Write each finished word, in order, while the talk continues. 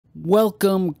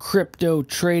Welcome, crypto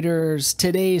traders.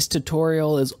 Today's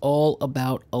tutorial is all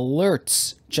about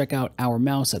alerts. Check out our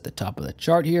mouse at the top of the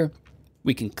chart here.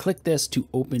 We can click this to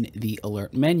open the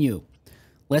alert menu.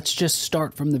 Let's just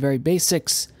start from the very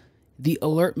basics. The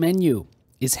alert menu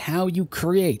is how you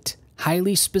create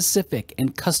highly specific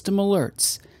and custom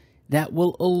alerts that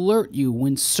will alert you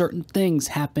when certain things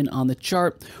happen on the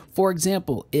chart. For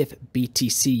example, if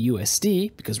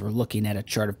BTC/USD, because we're looking at a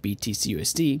chart of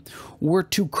BTC/USD, were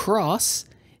to cross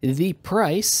the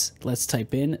price, let's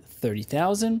type in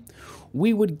 30,000,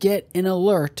 we would get an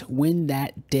alert when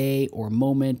that day or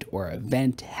moment or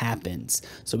event happens.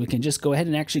 So we can just go ahead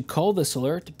and actually call this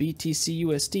alert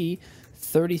BTC/USD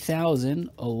 30,000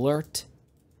 alert.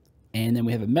 And then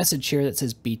we have a message here that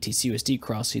says BTC/USD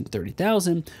crossing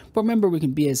 30,000. But remember, we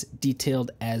can be as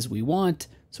detailed as we want.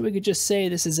 So we could just say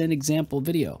this is an example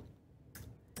video.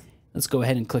 Let's go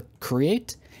ahead and click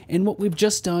create. And what we've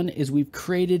just done is we've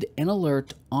created an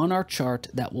alert on our chart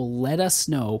that will let us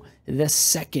know the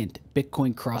second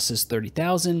Bitcoin crosses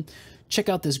 30,000. Check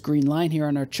out this green line here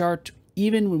on our chart.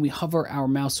 Even when we hover our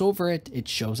mouse over it, it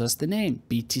shows us the name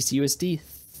BTC/USD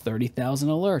 30,000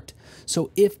 alert. So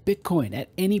if Bitcoin at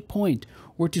any point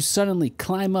were to suddenly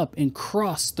climb up and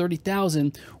cross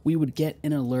 30,000, we would get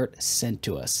an alert sent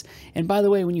to us. And by the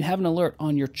way, when you have an alert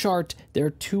on your chart, there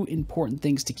are two important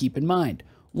things to keep in mind.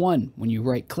 One, when you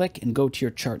right click and go to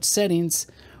your chart settings,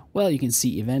 well, you can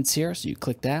see events here, so you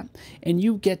click that, and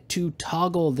you get to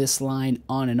toggle this line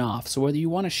on and off. So whether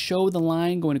you want to show the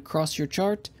line going across your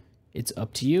chart, it's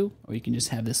up to you, or you can just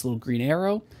have this little green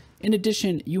arrow. In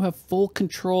addition, you have full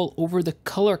control over the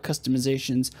color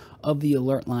customizations of the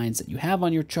alert lines that you have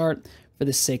on your chart. For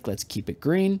this sake, let's keep it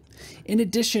green. In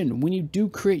addition, when you do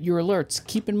create your alerts,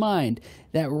 keep in mind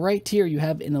that right here you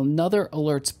have another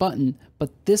alerts button, but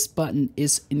this button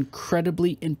is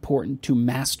incredibly important to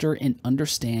master and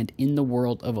understand in the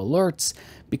world of alerts,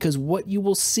 because what you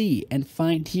will see and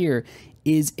find here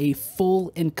is a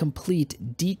full and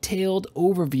complete detailed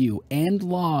overview and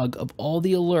log of all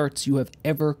the alerts you have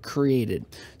ever created.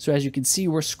 So as you can see,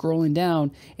 we're scrolling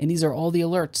down and these are all the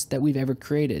alerts that we've ever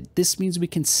created. This means we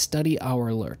can study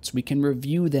our alerts, we can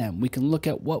review them, we can look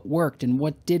at what worked and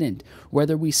what didn't,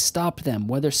 whether we stopped them,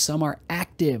 whether some are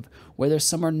active, whether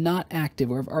some are not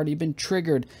active or have already been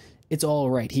triggered. It's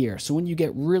all right here. So when you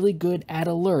get really good at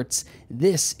alerts,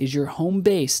 this is your home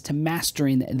base to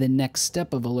mastering the next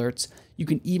step of alerts. You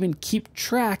can even keep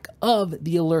track of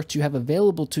the alerts you have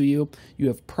available to you. You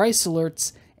have price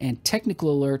alerts and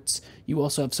technical alerts. You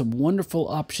also have some wonderful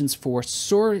options for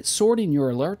sorting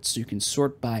your alerts. So you can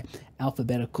sort by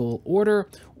alphabetical order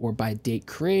or by date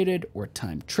created or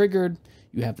time triggered.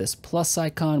 You have this plus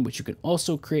icon, which you can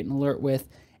also create an alert with,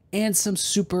 and some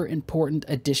super important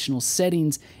additional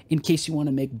settings in case you want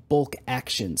to make bulk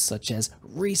actions, such as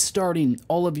restarting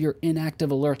all of your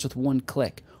inactive alerts with one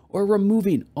click, or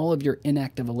removing all of your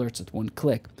inactive alerts with one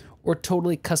click, or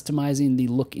totally customizing the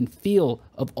look and feel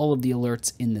of all of the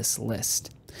alerts in this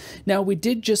list. Now, we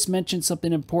did just mention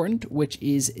something important, which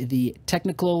is the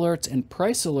technical alerts and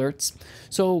price alerts.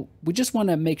 So we just want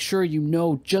to make sure you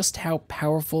know just how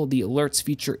powerful the alerts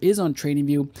feature is on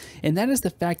TradingView. And that is the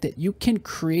fact that you can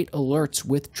create alerts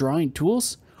with drawing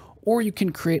tools, or you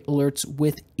can create alerts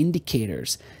with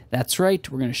indicators. That's right.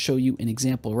 We're going to show you an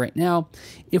example right now.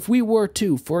 If we were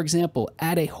to, for example,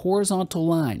 add a horizontal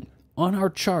line on our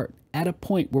chart at a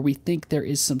point where we think there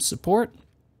is some support.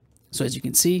 So as you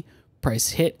can see,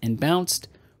 price hit and bounced,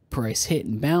 price hit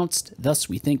and bounced. Thus,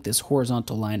 we think this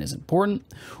horizontal line is important.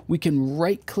 We can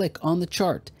right click on the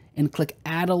chart and click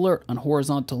add alert on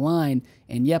horizontal line.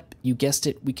 And yep, you guessed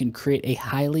it, we can create a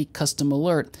highly custom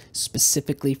alert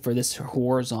specifically for this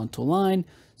horizontal line.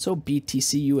 So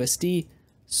BTC/USD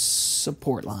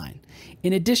support line.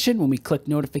 In addition, when we click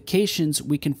notifications,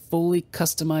 we can fully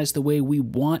customize the way we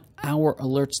want our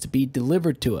alerts to be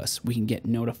delivered to us. We can get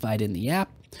notified in the app,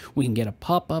 we can get a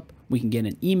pop-up, we can get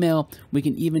an email, we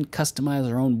can even customize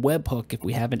our own webhook if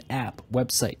we have an app,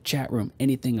 website, chat room,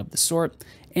 anything of the sort,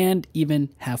 and even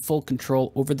have full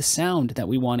control over the sound that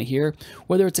we want to hear,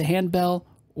 whether it's a handbell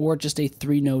or just a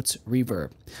 3 notes reverb.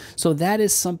 So that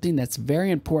is something that's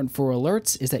very important for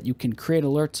alerts, is that you can create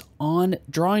alerts on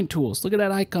drawing tools. Look at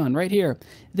that icon right here.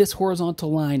 This horizontal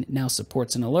line now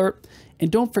supports an alert. And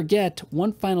don't forget,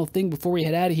 one final thing before we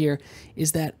head out of here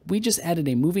is that we just added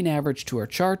a moving average to our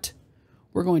chart.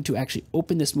 We're going to actually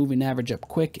open this moving average up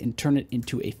quick and turn it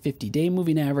into a 50-day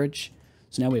moving average.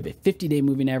 So now we have a 50-day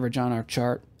moving average on our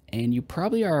chart, and you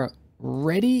probably are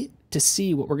ready to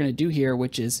see what we're going to do here,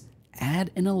 which is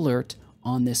add an alert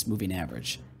on this moving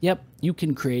average. Yep, you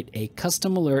can create a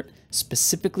custom alert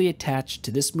specifically attached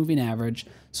to this moving average.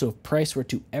 So if price were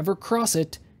to ever cross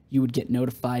it, you would get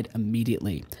notified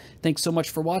immediately. Thanks so much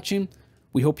for watching.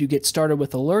 We hope you get started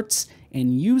with alerts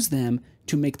and use them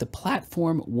to make the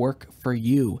platform work for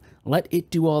you. Let it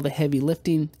do all the heavy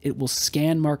lifting. It will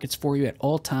scan markets for you at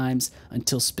all times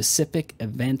until specific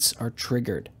events are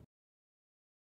triggered.